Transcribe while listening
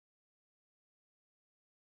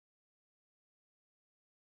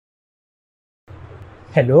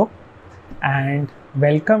Hello and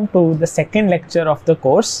welcome to the second lecture of the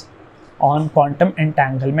course on quantum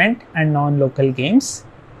entanglement and non-local games.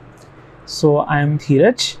 So I am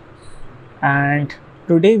Dhiraj and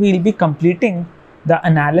today we will be completing the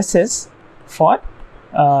analysis for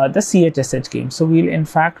the CHSH game. So we will in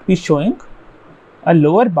fact be showing a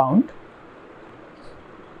lower bound,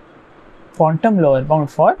 quantum lower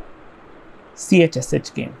bound for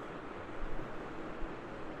CHSH game.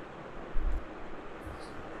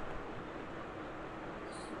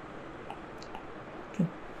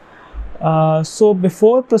 So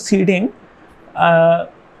before proceeding, I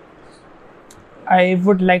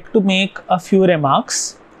would like to make a few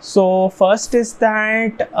remarks. So first is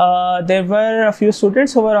that there were a few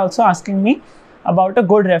students who were also asking me about a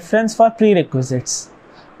good reference for prerequisites.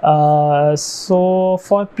 So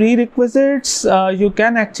for prerequisites, you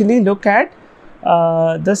can actually look at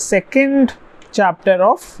the second chapter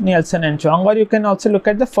of Nielsen and Chuang, or you can also look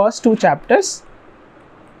at the first two chapters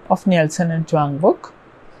of Nielsen and Chuang book.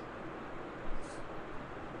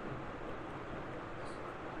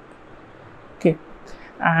 Okay,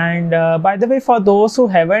 and by the way, for those who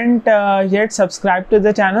haven't yet subscribed to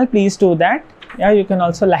the channel, please do that. Yeah, you can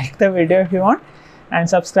also like the video if you want and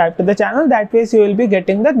subscribe to the channel. That way you will be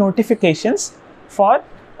getting the notifications for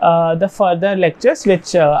the further lectures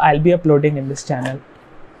which I'll be uploading in this channel.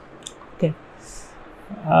 Okay,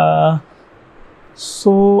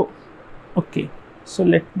 so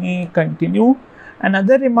let me continue.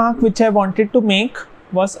 Another remark which I wanted to make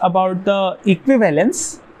was about the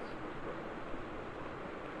equivalence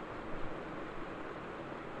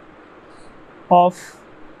of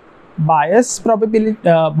bias probability,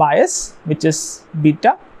 bias which is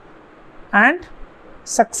beta, and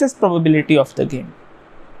success probability of the game.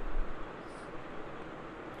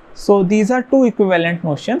 So these are two equivalent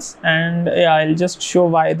notions, and I'll just show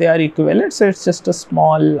why they are equivalent. So it's just a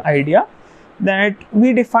small idea that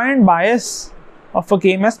we define bias of a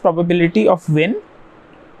game as probability of win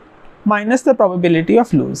minus the probability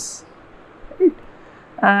of lose.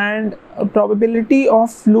 And probability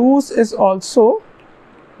of lose is also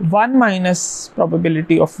 1 minus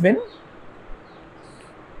probability of win.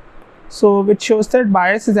 So which shows that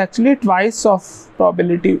bias is actually twice of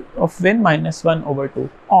probability of win minus 1 over 2,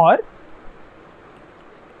 or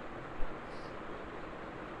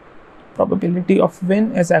probability of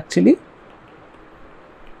win is actually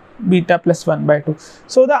beta plus 1 by 2.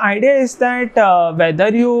 So the idea is that whether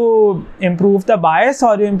you improve the bias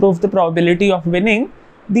or you improve the probability of winning,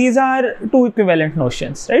 these are two equivalent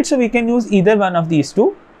notions, right? So we can use either one of these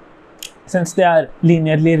two since they are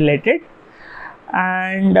linearly related.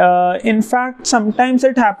 And in fact, sometimes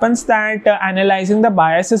it happens that analyzing the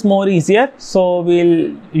bias is more easier. So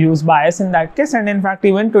we'll use bias in that case. And in fact,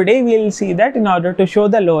 even today we'll see that in order to show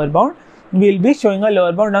the lower bound, we'll be showing a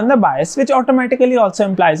lower bound on the bias, which automatically also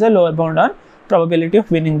implies a lower bound on probability of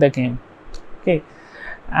winning the game. Okay,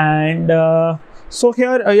 and so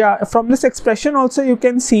here, from this expression also you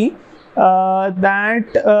can see that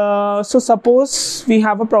so suppose we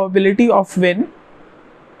have a probability of win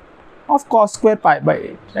of cos square pi by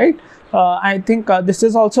 8, right? I think this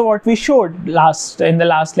is also what we showed in the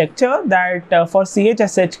last lecture, that for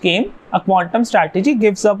CHSH game, a quantum strategy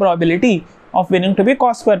gives a probability of winning to be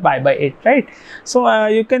cos square pi by 8, right? So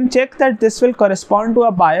you can check that this will correspond to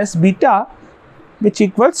a bias beta, which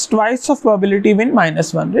equals twice of probability win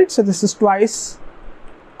minus 1, right? So this is twice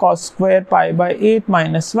cos square pi by 8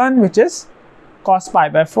 minus 1, which is cos pi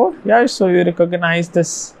by 4. Yeah, so you recognize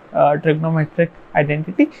this trigonometric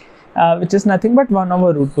identity, which is nothing but 1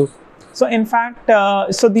 over root 2. So in fact,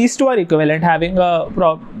 so these two are equivalent, having a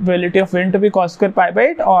probability of win to be cos square pi by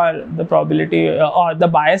 8, or the probability or the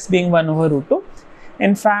bias being 1 over root 2.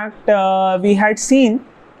 In fact, we had seen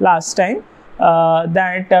last time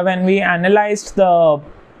that when we analyzed the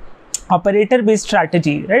operator based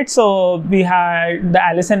strategy, right? So we had the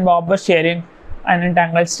Alice and Bob were sharing an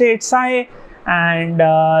entangled state psi, and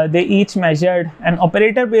they each measured an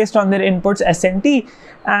operator based on their inputs S and T,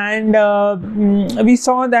 and we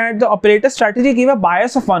saw that the operator strategy gave a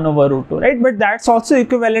bias of 1 over root 2, right? But that's also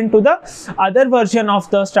equivalent to the other version of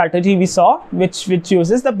the strategy we saw, which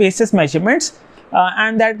uses the basis measurements,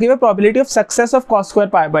 and that gave a probability of success of cos square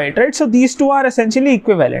pi by 8, right? So these two are essentially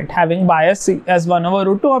equivalent, having bias as 1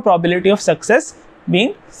 over root 2 or probability of success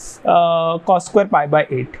being cos square pi by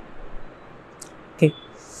 8. Okay,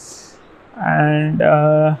 and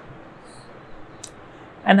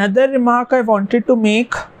another remark I wanted to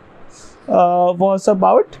make was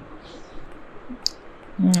about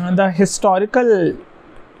the historical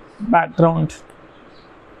background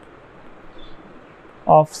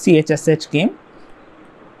of CHSH game.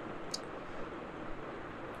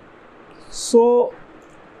 So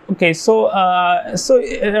okay, so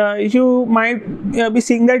you might be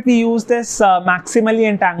seeing that we use this maximally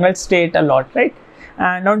entangled state a lot, right?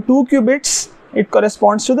 And on 2 qubits, it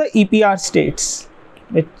corresponds to the EPR states,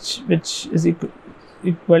 which is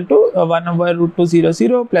equal to 1 over root 2 0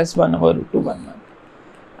 0 plus 1 over root 2 1 1.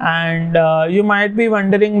 And you might be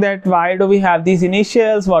wondering that why do we have these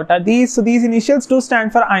initials? What are these? So these initials do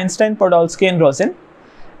stand for Einstein, Podolsky, and Rosen.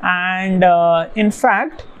 And in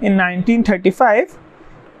fact, in 1935,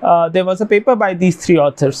 there was a paper by these 3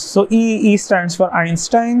 authors. So E stands for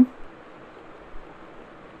Einstein,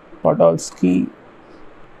 Podolsky,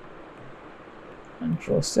 and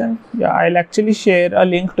Rosen. Yeah, I'll actually share a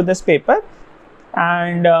link to this paper.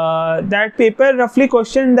 And that paper roughly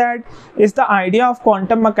questioned that, is the idea of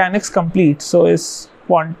quantum mechanics complete? So is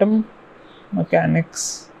quantum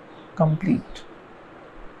mechanics complete,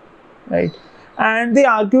 right? And they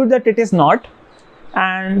argued that it is not,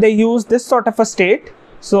 and they used this sort of a state.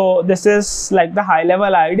 So this is like the high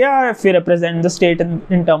level idea. If we represent the state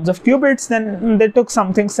in terms of qubits, then they took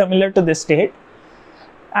something similar to this state,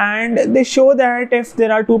 and they show that if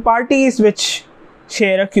there are 2 parties which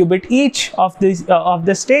share a qubit each of this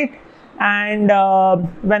state, and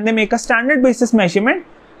when they make a standard basis measurement,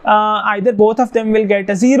 either both of them will get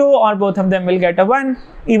a 0 or both of them will get a 1,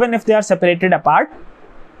 even if they are separated apart.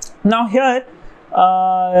 Now here,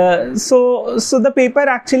 so the paper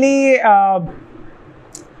actually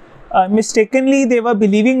mistakenly, they were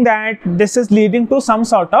believing that this is leading to some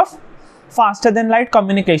sort of faster than light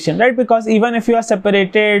communication, right? Because even if you are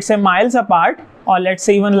separated, say, miles apart, or let's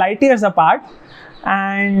say even light years apart,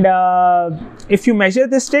 and if you measure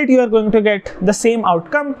this state, you are going to get the same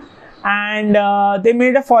outcome. And they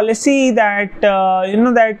made a policy that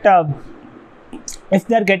if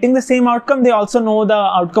they are getting the same outcome, they also know the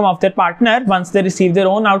outcome of their partner once they receive their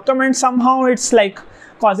own outcome, and somehow it's like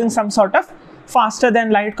causing some sort of faster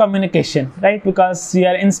than light communication, right? Because you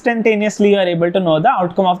are instantaneously able to know the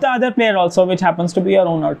outcome of the other player also, which happens to be your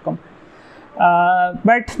own outcome.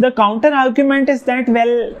 But the counter argument is that,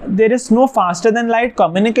 well, there is no faster than light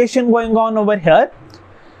communication going on over here.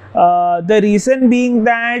 The reason being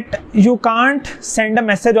that you can't send a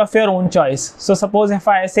message of your own choice. So suppose if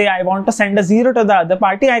I say I want to send a 0 to the other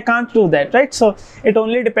party, I can't do that, right? So it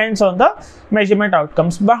only depends on the measurement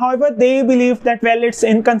outcomes. But however, they believe that, well, it's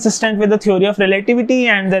inconsistent with the theory of relativity,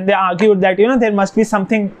 and then they argued that, there must be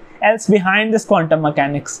something else behind this quantum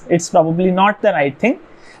mechanics. It's probably not the right thing.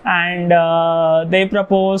 And they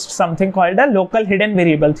proposed something called a local hidden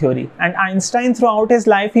variable theory. And Einstein, throughout his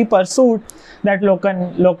life, he pursued that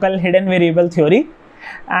local hidden variable theory.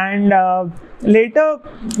 And later,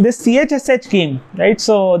 this CHSH came, right?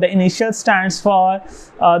 So the initial stands for,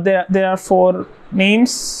 there are 4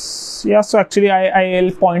 names. Yeah, so actually I'll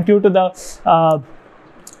point you to the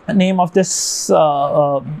name of this,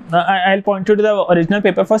 I'll point you to the original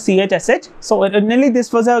paper for CHSH. So originally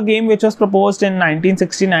this was a game which was proposed in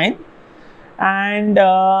 1969, and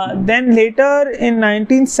then later in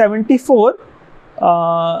 1974,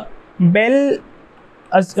 Bell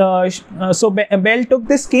took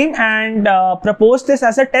this scheme and proposed this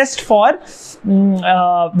as a test for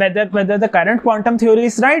whether the current quantum theory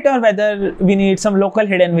is right, or whether we need some local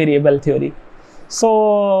hidden variable theory.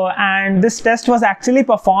 So, and this test was actually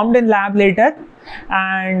performed in lab later,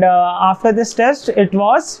 and after this test, it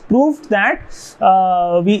was proved that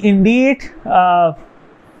we indeed that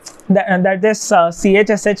this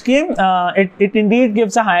CHSH game, it indeed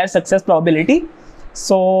gives a higher success probability.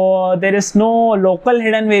 So there is no local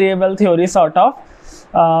hidden variable theory sort of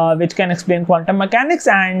which can explain quantum mechanics,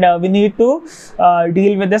 and we need to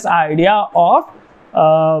deal with this idea of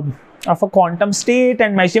a quantum state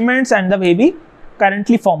and measurements and the way we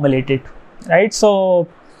currently formulate it, right? So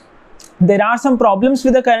there are some problems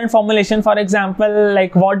with the current formulation. For example,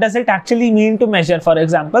 like what does it actually mean to measure, for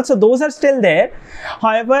example? So those are still there.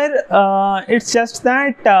 However, it's just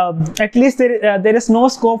that at least there is no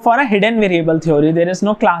scope for a hidden variable theory. There is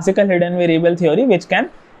no classical hidden variable theory which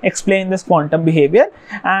can explain this quantum behavior.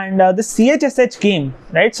 And the CHSH game,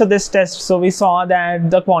 right? So this test, so we saw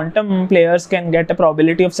that the quantum players can get a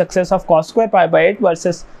probability of success of cos square pi by 8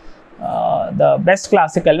 versus the best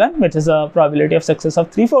classical one, which is a probability of success of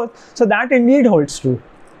 3/4. So that indeed holds true.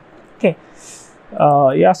 Okay.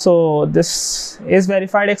 Yeah, so this is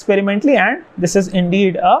verified experimentally, and this is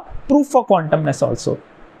indeed a proof for quantumness also.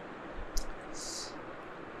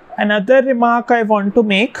 Another remark I want to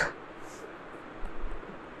make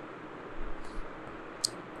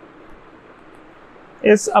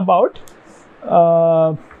is about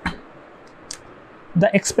the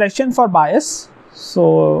expression for bias.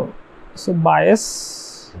 So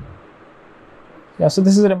bias Yeah, so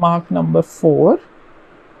this is remark number 4.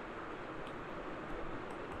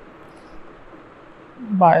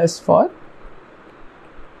 Bias for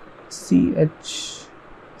CHSH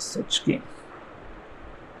game.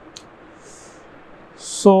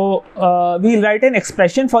 So we'll write an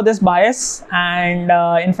expression for this bias, and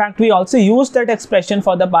in fact we also used that expression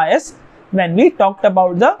for the bias when we talked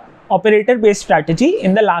about the operator based strategy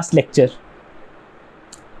in the last lecture.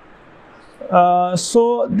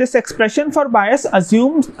 So this expression for bias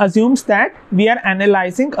assumes that we are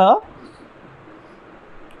analyzing a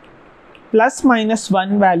plus minus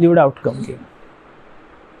 1 valued outcome game.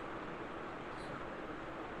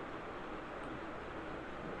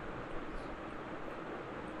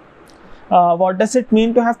 What does it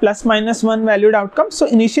mean to have plus minus 1 valued outcome? So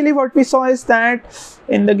initially what we saw is that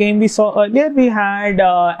in the game we saw earlier, we had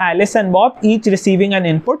Alice and Bob each receiving an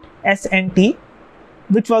input S and T,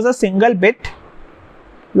 which was a single bit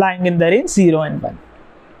lying in the range 0 and 1.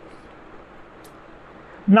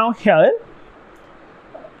 Now here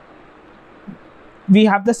we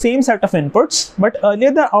have the same set of inputs, but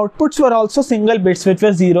earlier the outputs were also single bits, which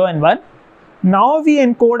were 0 and 1. Now we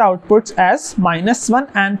encode outputs as minus 1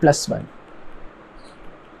 and plus 1.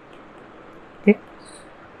 Okay.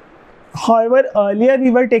 However, earlier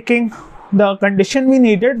we were taking, the condition we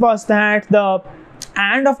needed was that the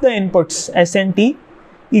AND of the inputs S and T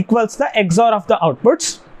equals the XOR of the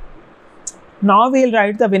outputs. Now we will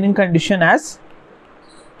write the winning condition as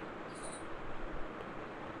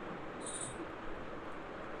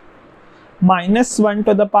minus 1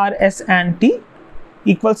 to the power S and T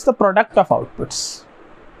equals the product of outputs.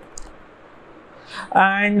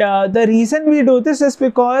 And the reason we do this is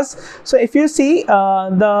because, so if you see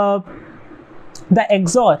the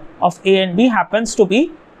XOR of A and B happens to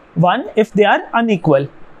be 1 if they are unequal,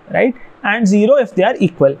 right, and 0 if they are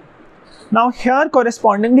equal. Now here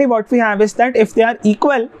correspondingly what we have is that if they are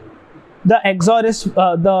equal, the XOR is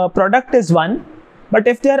the product is 1, but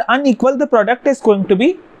if they are unequal, the product is going to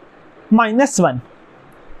be minus 1.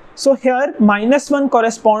 So here minus 1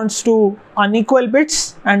 corresponds to unequal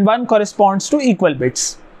bits and 1 corresponds to equal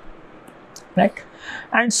bits, right?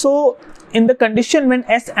 And so in the condition when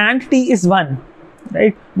S and T is 1,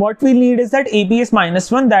 right, what we need is that AB is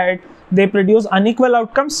minus 1, that they produce unequal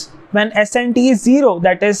outcomes. When S and T is 0,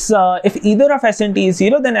 that is if either of S and T is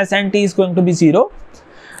 0, then S and T is going to be 0.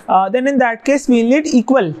 Then in that case we need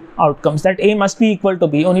equal outcomes, that A must be equal to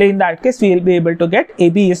B. Only in that case we will be able to get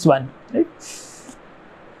AB is 1, right?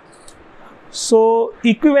 So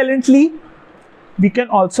equivalently we can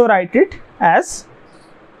also write it as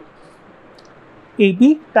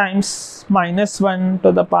AB times minus 1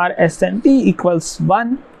 to the power S and T equals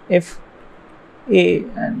 1 if A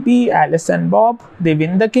and B, Alice and Bob, they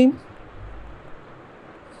win the game,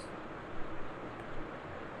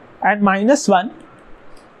 and minus 1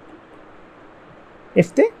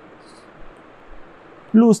 if they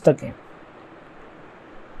lose the game.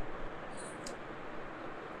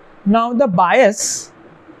 Now the bias,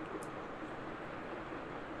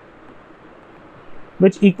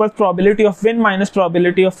 which equals probability of win minus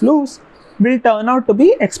probability of lose, will turn out to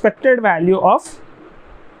be expected value of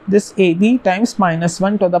this AB times minus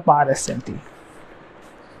 1 to the power S and T.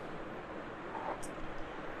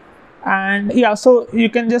 And yeah, so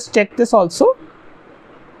you can just check this also.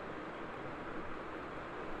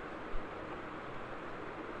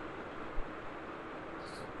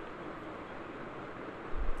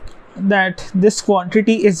 That this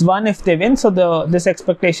quantity is 1 if they win, so this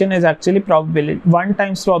expectation is actually probability 1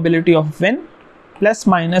 times probability of win plus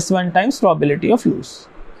minus 1 times probability of lose.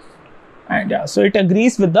 And yeah, so it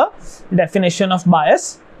agrees with the definition of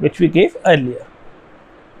bias which we gave earlier.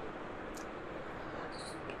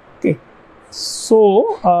 Okay,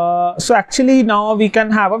 so so actually now we can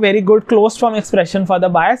have a very good closed form expression for the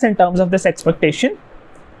bias in terms of this expectation.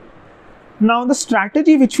 Now the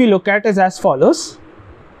strategy which we look at is as follows: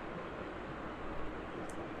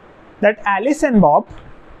 that Alice and Bob,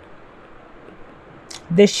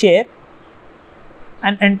 they share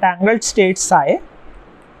an entangled state psi,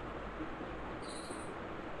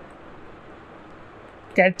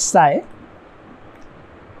 ket psi,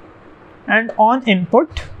 and on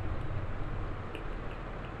input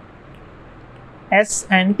S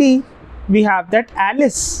and T, we have that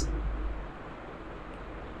Alice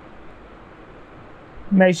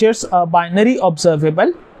measures a binary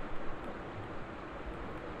observable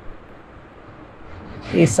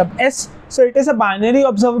A sub S. So it is a binary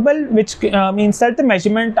observable, which means that the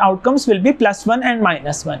measurement outcomes will be plus 1 and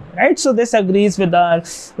minus 1, right? So this agrees with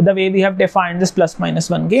the way we have defined this plus minus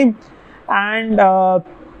 1 game. And on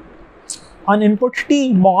input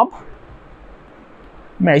T, Bob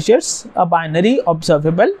measures a binary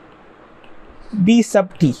observable B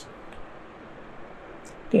sub t.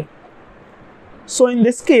 Okay. So in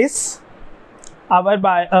this case, our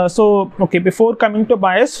before coming to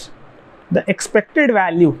bias, the expected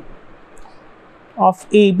value of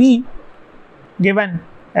AB given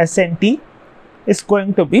SNT is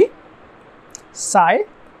going to be psi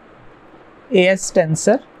AS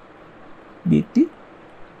tensor BT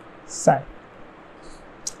psi.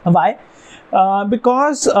 Why?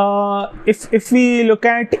 Because if we look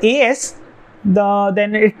at AS,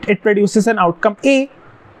 then it produces an outcome A,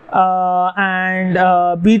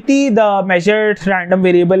 and BT, the measured random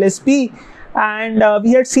variable, is B. And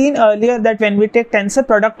we had seen earlier that when we take tensor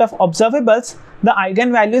product of observables, the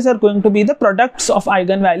eigenvalues are going to be the products of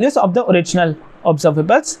eigenvalues of the original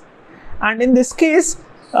observables. And in this case,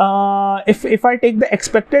 if I take the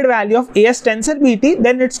expected value of AS tensor BT,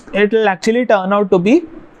 then it will actually turn out to be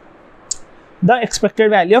the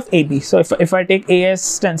expected value of AB. So if I take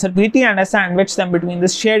AS tensor BT and I sandwich them between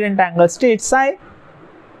this shared entangled state psi,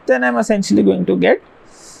 then I'm essentially going to get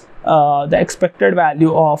the expected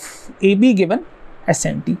value of AB given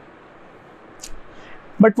SNT.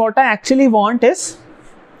 But what I actually want is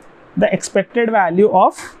the expected value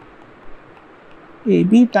of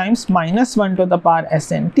AB times minus 1 to the power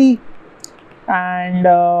SNT. And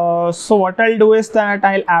so what I'll do is that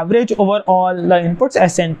I'll average over all the inputs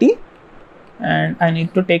SNT, and I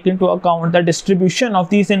need to take into account the distribution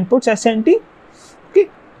of these inputs SNT. Okay,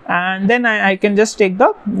 and then I can just take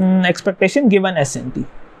the expectation given SNT.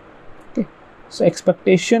 Okay, so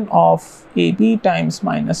expectation of AB times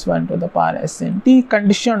minus 1 to the power SNT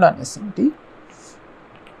conditioned on SNT,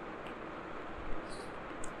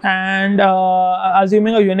 and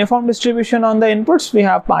assuming a uniform distribution on the inputs, we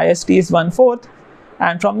have pi st is 1/4,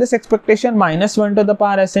 and from this expectation minus 1 to the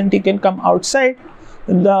power SNT can come outside.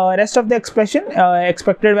 The rest of the expression,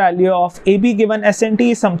 expected value of AB given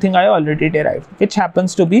SNT, is something I already derived, which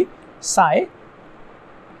happens to be psi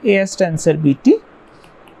AS tensor BT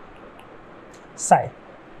psi.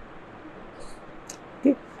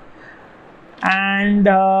 Okay. And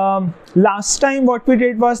last time what we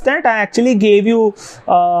did was that I actually gave you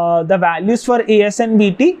the values for AS and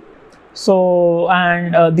BT. So,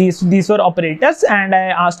 and these were operators, and I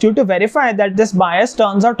asked you to verify that this bias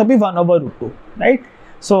turns out to be 1/√2, right?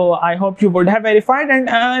 So I hope you would have verified, and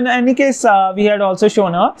in any case, we had also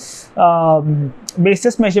shown a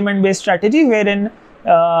basis measurement based strategy wherein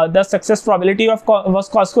the success probability of was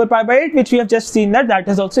cos square pi by 8, which we have just seen that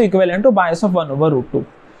is also equivalent to bias of 1/√2.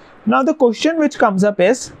 Now the question which comes up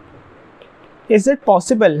is it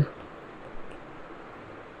possible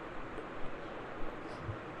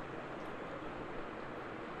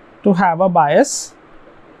to have a bias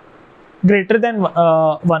greater than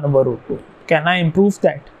 1/√2? Can I improve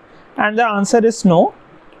that? And the answer is no.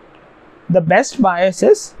 The best bias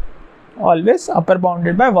is always upper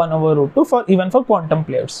bounded by 1/√2 for even for quantum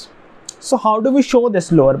players. So how do we show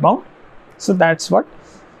this lower bound? So that's what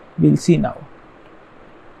we'll see now.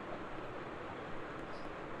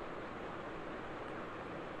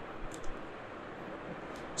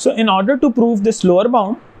 So in order to prove this lower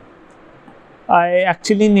bound, I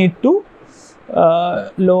actually need to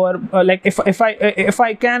lower, like if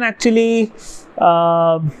I can actually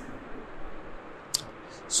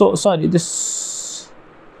so sorry, this,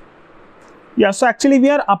 yeah, so actually we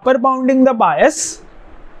are upper bounding the bias,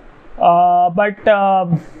 but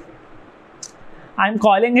I'm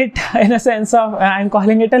calling it, in a sense of, I'm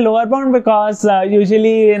calling it a lower bound because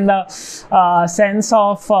usually in the sense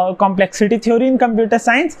of complexity theory in computer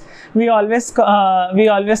science, we always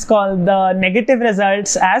call the negative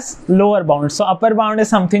results as lower bound. So upper bound is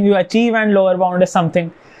something you achieve, and lower bound is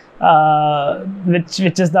something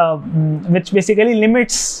which basically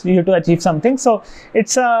limits you to achieve something. So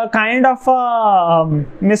it's a kind of a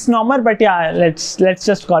misnomer, but yeah, let's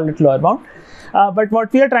just call it lower bound. But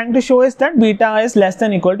what we are trying to show is that beta is less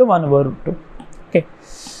than equal to 1/√2. Okay.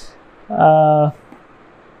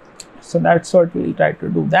 So that's what we'll try to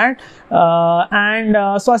do that.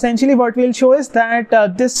 So essentially what we'll show is that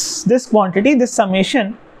this quantity, this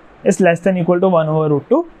summation, is less than equal to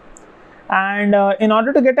 1/√2. And in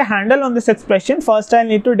order to get a handle on this expression, first I'll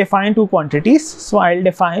need to define two quantities. So I'll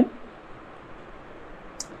define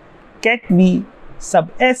ket V sub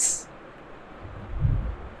S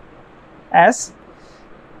as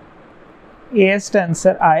AS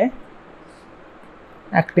tensor I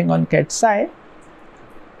acting on ket psi,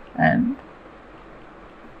 and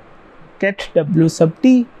ket W sub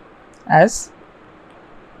T as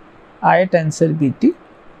I tensor BT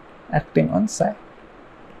acting on psi.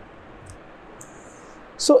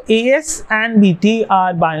 So AS and BT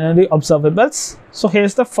are binary observables. So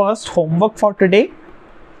here's the first homework for today.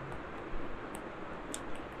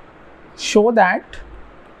 Show that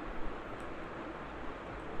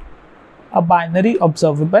a binary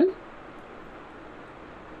observable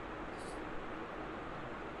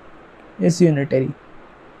is unitary.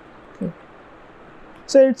 Okay.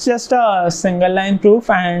 So it's just a single line proof,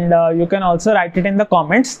 and you can also write it in the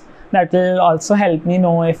comments. That will also help me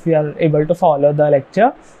know if you are able to follow the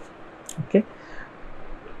lecture. Okay.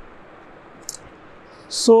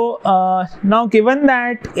 So now, given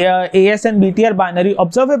that AS and BT are binary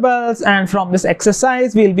observables, and from this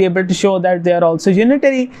exercise we will be able to show that they are also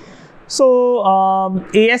unitary. So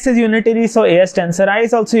AS is unitary, so AS tensor I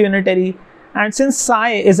is also unitary, and since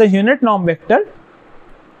psi is a unit norm vector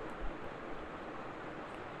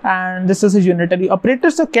and this is a unitary operator,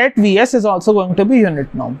 so ket Vs is also going to be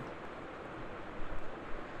unit norm.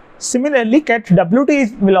 Similarly, ket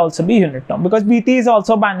Wt will also be unit norm, because Bt is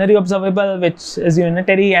also binary observable which is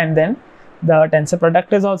unitary, and then the tensor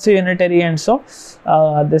product is also unitary, and so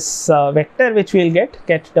this vector which we will get,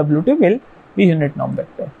 ket Wt, will be unit norm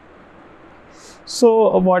vector.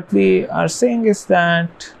 So what we are saying is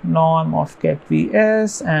that norm of ket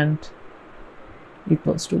Vs and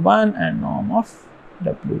equals to 1 and norm of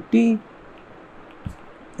Wt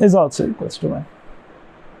is also equals to 1.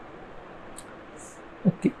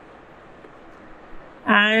 Okay.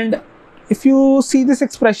 And if you see this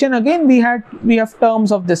expression again, we have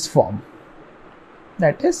terms of this form,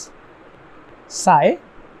 that is psi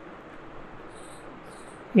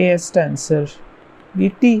AS tensor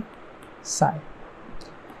BT psi.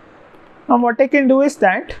 Now what I can do is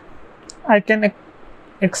that I can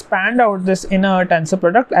expand out this inner tensor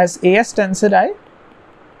product as AS tensor I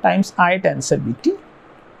times I tensor BT.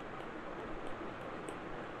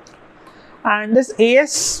 And this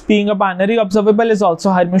AS, being a binary observable, is also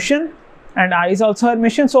Hermitian, and I is also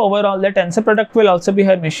Hermitian, so overall the tensor product will also be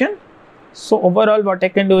Hermitian. So overall what I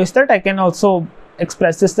can do is that I can also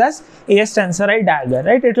express this as AS tensor I dagger,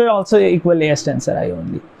 right? It will also equal AS tensor I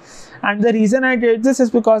only. And the reason I did this is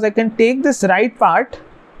because I can take this right part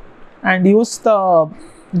and use the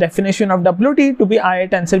definition of Wt to be I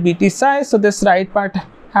tensor BT psi, so this right part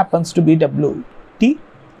happens to be Wt.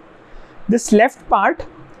 This left part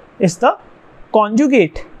is the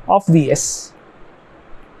conjugate of Vs.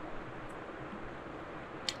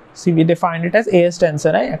 See, we defined it as AS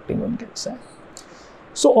tensor I acting on ket psi.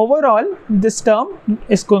 So overall this term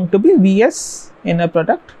is going to be Vs inner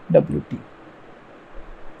product Wt.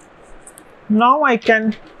 Now I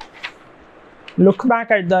can look back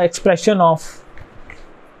at the expression of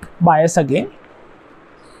bias again.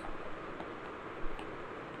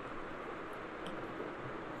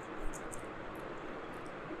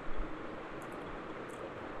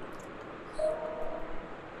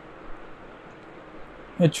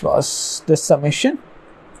 Which was this summation,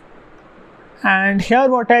 and here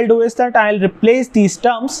what I'll do is that I'll replace these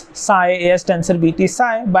terms psi AS tensor BT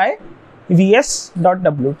psi by Vs dot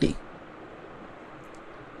Wt.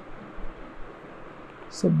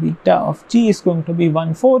 So beta of G is going to be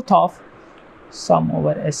 1/4 of sum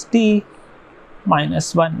over St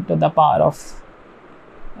minus 1 to the power of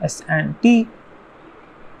S and T.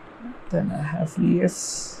 Then I have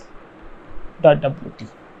Vs dot Wt.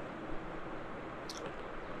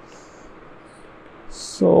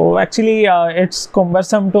 So actually it's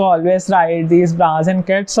cumbersome to always write these bras and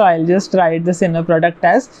kets, so I'll just write this inner product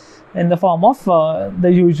as in the form of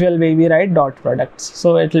the usual way we write dot products.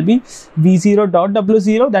 So it will be V0 dot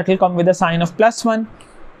W0, that will come with a sign of +1,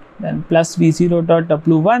 then plus V0 dot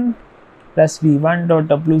W1 plus V1 dot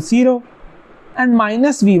W0 and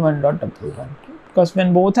minus V1 dot W1, because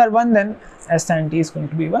when both are 1 then S and T is going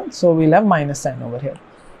to be 1, so we'll have minus sign over here.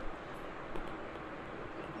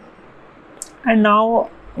 And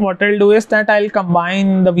now what I'll do is that I'll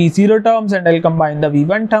combine the V0 terms and I'll combine the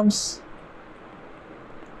V1 terms.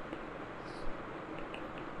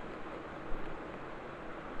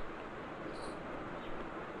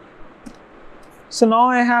 So now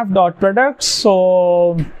I have dot products,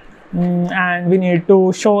 so and we need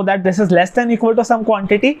to show that this is less than equal to some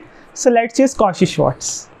quantity. So let's use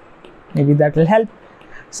Cauchy-Schwarz, maybe that will help.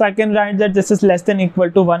 So I can write that this is less than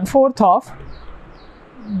equal to 1/4 of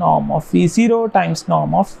norm of V0 times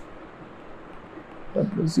norm of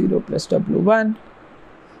W0 plus W1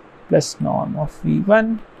 plus norm of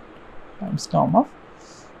V1 times norm of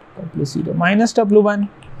W0 minus W1.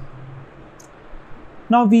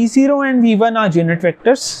 Now V0 and V1 are unit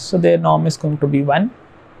vectors, so their norm is going to be 1.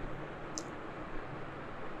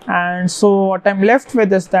 And so what I'm left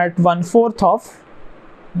with is that 1/4 of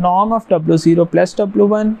norm of W0 plus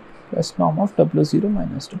W1 plus norm of W0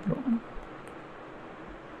 minus W1.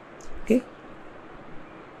 Okay.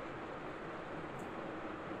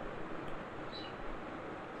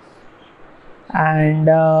 And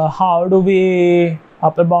how do we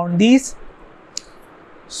upper bound these?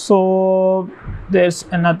 So there's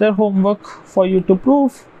another homework for you to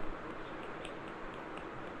prove.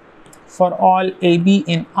 For all AB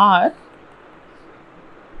in R,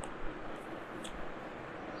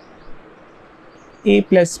 A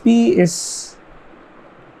plus B is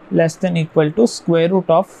less than equal to square root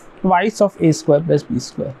of twice of A square plus B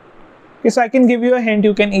square. Okay, so I can give you a hint.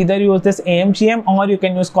 You can either use this AMGM or you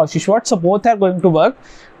can use Cauchy-Schwarz. So both are going to work,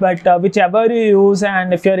 but whichever you use,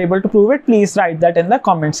 and if you're able to prove it, please write that in the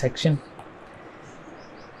comment section.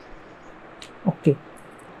 Okay,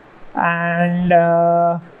 and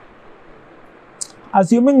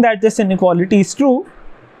assuming that this inequality is true,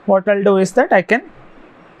 what I'll do is that I can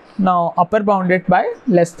now upper bound it by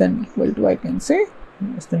less than equal to, I can say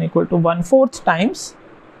less than equal to 1/4 times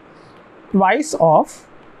twice of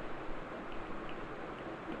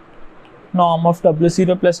norm of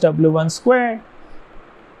W0 plus W1 squared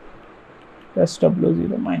plus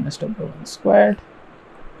W0 minus W1 squared.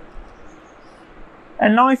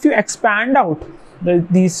 And now if you expand out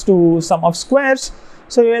these two sum of squares,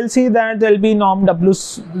 so you will see that there will be norm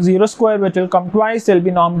W0 square which will come twice, there will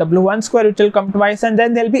be norm W1 square which will come twice, and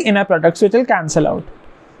then there will be inner products which will cancel out.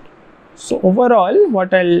 So overall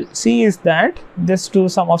what I'll see is that this two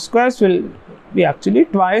sum of squares will be actually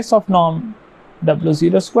twice of norm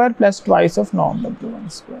W0 square plus twice of norm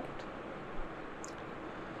W1 squared.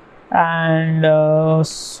 And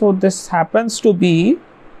so this happens to be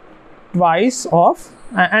twice of,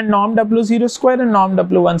 and norm W0 square and norm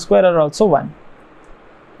W1 square are also 1,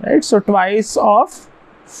 right? So twice of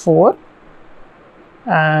 4,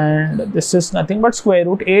 and this is nothing but square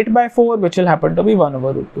root 8/4, which will happen to be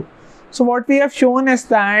 1/√2. So what we have shown is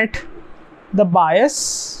that the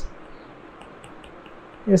bias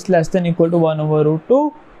is less than equal to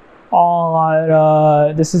 1/√2,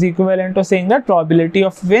 or this is equivalent to saying that probability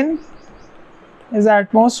of win is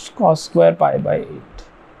at most cos square pi by 8.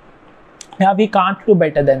 Yeah, we can't do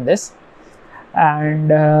better than this.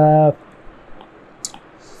 And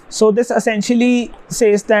so this essentially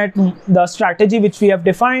says that the strategy which we have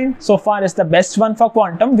defined so far is the best one for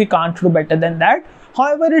quantum. We can't do better than that.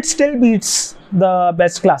 However, it still beats the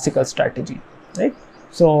best classical strategy, right?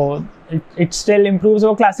 So it still improves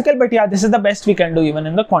over classical, but yeah, this is the best we can do even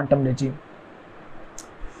in the quantum regime.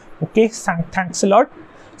 Okay, thanks a lot.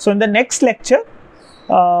 So in the next lecture,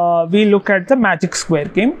 we look at the magic square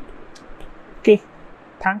game. Okay,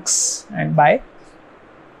 thanks and bye.